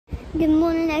Good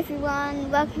morning everyone,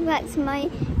 welcome back to my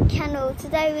channel.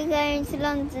 Today we're going to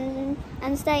London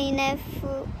and staying there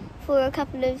for a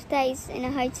couple of days in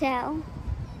a hotel.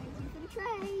 Waiting for the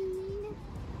train.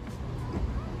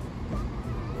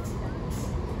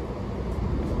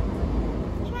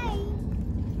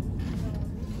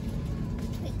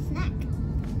 Quick snack.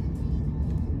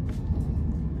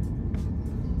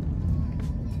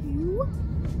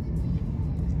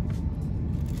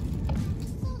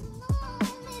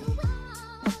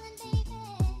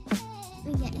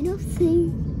 We're getting off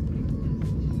soon.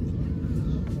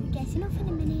 We're getting off in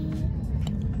a minute.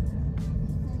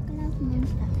 Love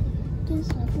Monster. Just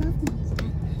love Monster.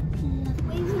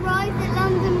 We've arrived at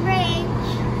London Bridge.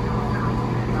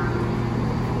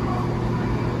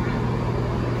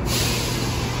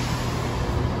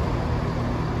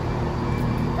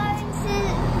 Going to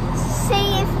see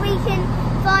if we can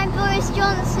find Boris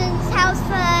Johnson's house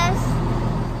first.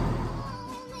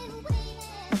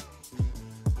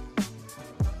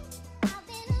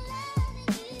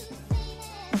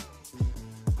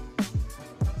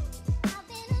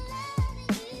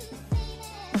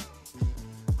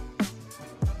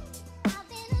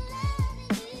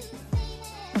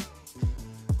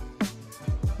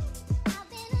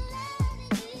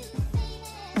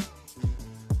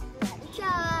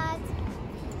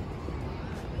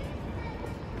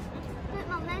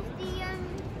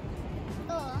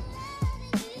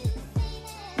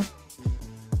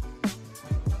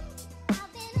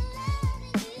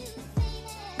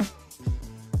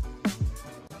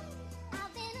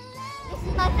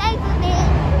 My favourite bit.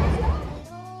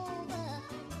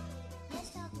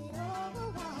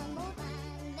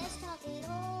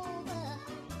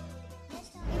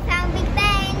 We found Big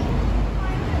Ben.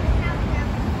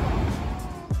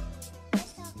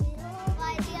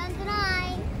 By the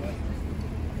underline.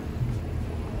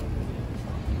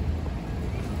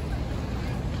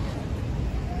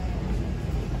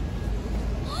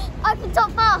 Open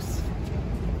top fast.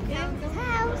 Found the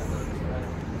house.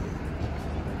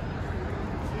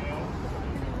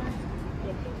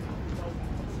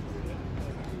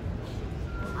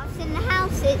 In the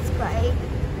house, it's great.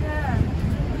 Yeah.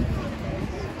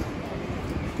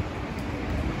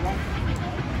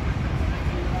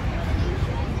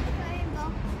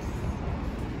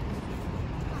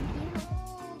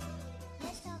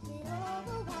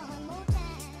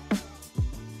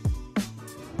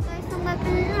 Go somewhere for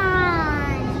lunch.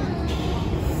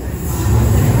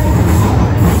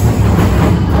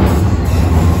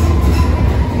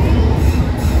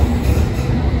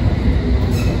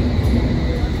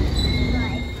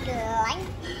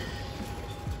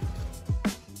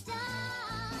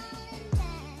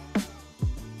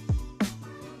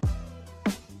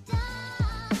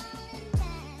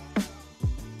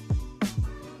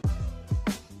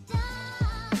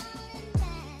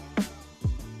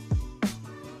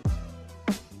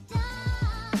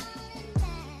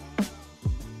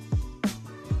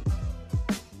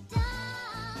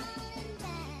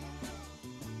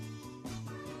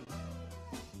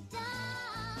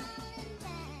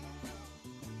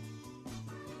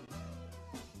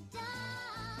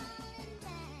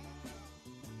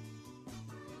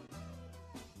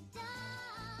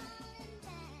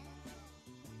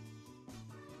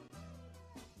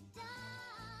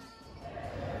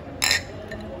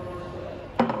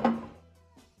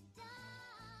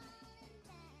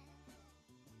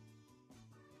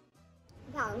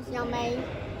 That was yummy.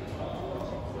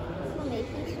 Mummy, we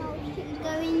should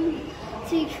going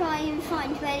to try and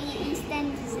find where the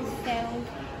EastEnders is filmed.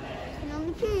 And on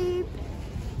the tube.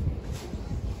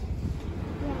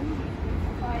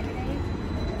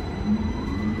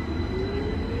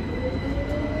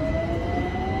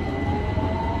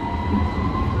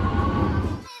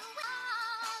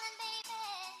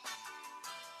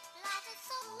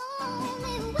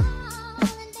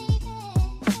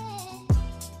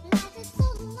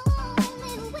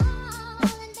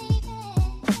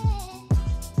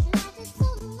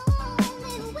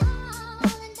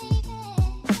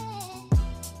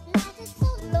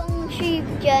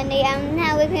 Journey, and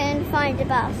now we're going to find a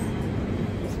bus.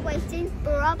 Just waiting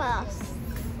for our bus.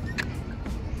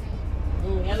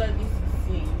 We're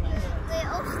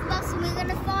off the bus and we're going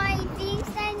to find the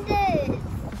EastEnders.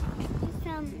 We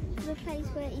found the place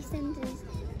where EastEnders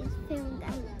is filmed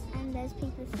and there's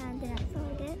people standing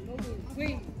outside it.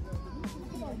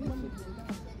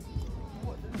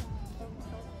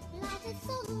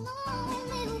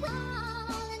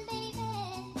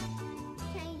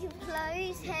 Change of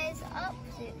clothes, hairs up,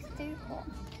 it's too hot.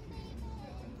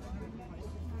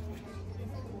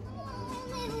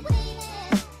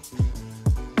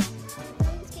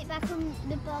 Let's get back on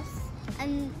the bus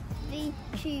and the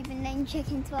tube and then check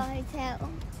into our hotel.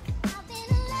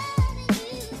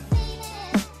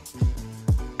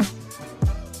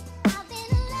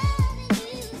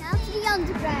 Now to the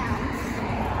underground.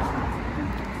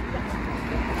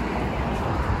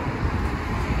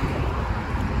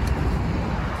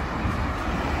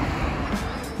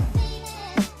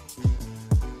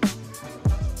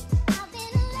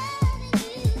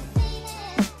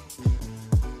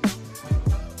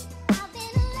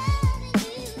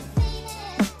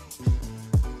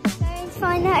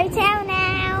 Find the hotel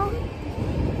now.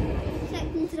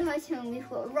 Checked into the hotel and we've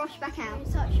got to rush back out.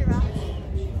 It's such a rush.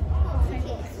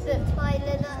 It's booked by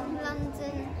the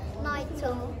London Night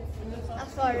Tour.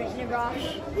 That's why we're in a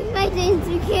rush. We made it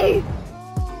into the queue.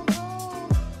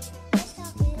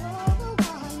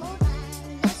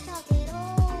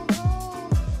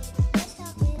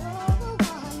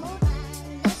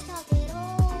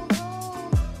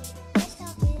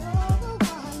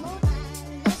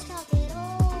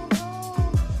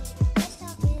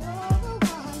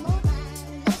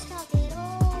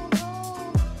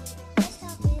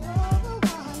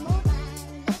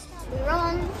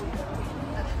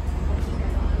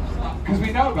 Because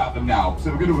we know about them now,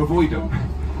 so we're going to avoid them.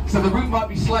 So the route might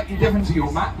be slightly different to your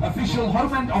map. Official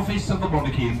home and office of the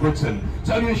monarchy in Britain.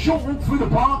 So only a short walk through the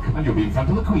park and you'll be in front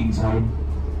of the Queen's home.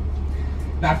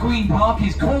 Now Green Park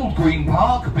is called Green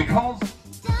Park because...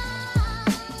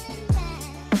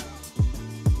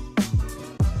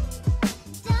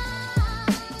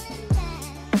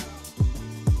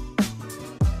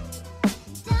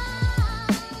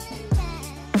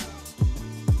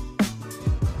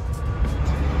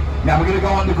 Now we're going to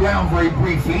go underground very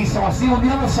briefly, so I'll see you on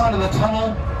the other side of the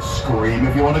tunnel. Scream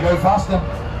if you want to go faster.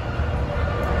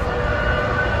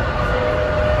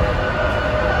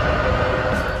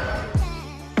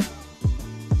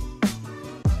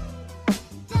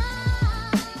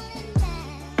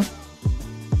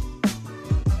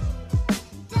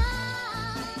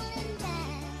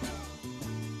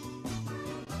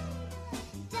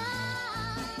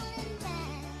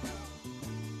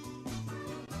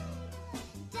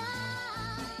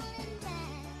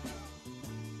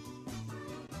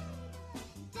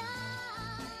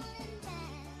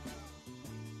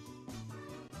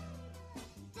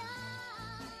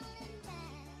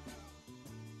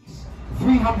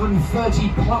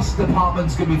 +330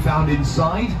 departments can be found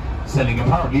inside, selling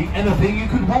apparently anything you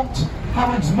could want.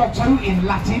 Harrods' motto in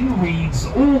Latin reads,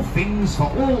 all things for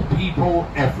all people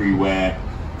everywhere.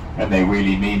 And they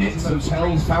really mean it.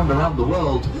 Hotels found around the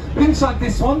world. But inside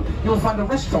this one, you'll find a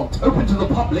restaurant open to the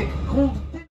public called...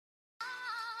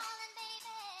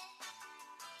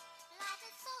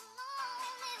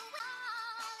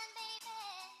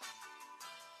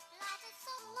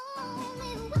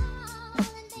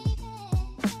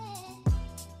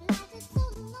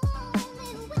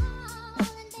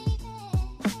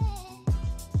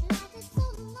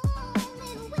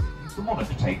 the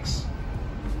monarch takes.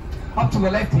 Up to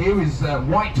the left here is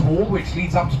Whitehall, which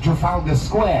leads up to Trafalgar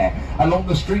Square, along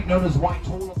the street known as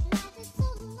Whitehall.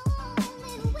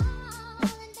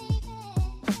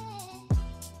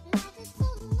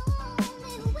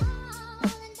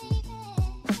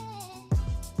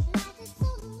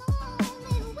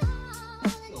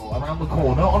 Around the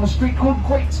corner on a street called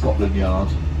Great Scotland Yard.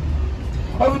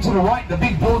 Over to the right, the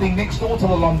big building next door to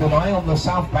the London Eye on the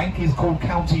south bank is called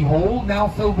County Hall, now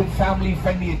filled with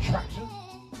family-friendly attractions.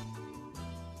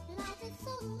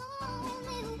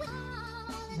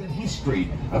 The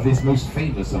history of this most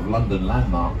famous of London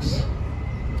landmarks.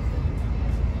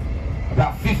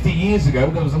 About 50 years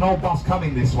ago, there was an old bus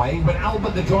coming this way. When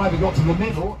Albert the driver got to the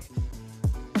middle,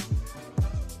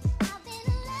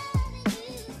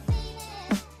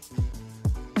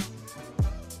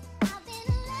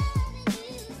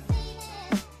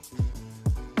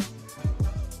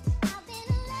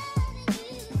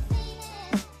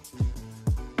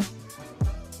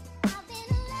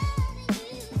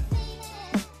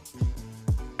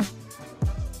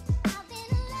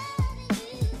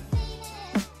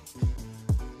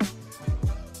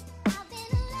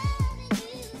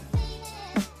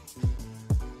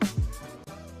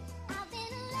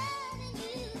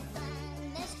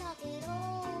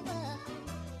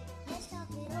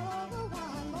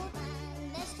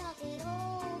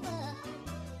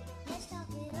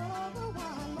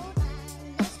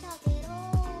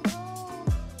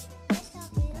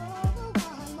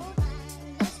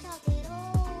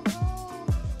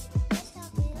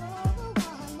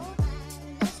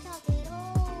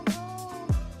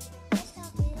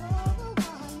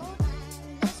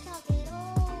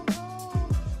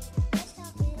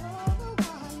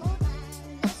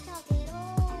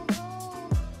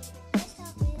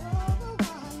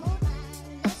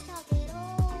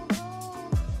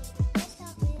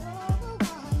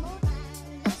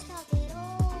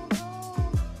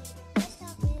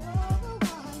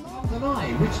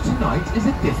 tonight is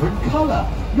a different colour.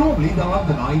 Normally the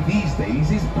London Eye these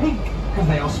days is pink, because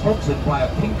they are sponsored by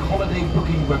a pink holiday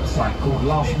booking website called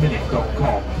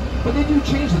lastminute.com. But they do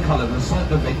change the colour for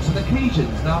certain events and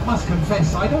occasions. Now I must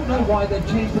confess, I don't know why they've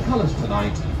changed the colours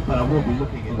tonight, but I will be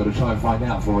looking into to try and find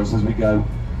out for us as we go.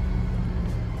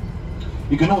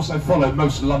 You can also follow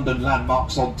most London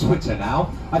landmarks on Twitter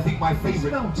now. I think my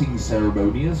favourite mounting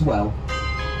ceremony as well.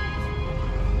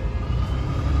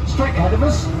 Straight ahead of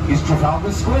us is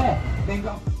Trafalgar Square, named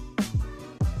after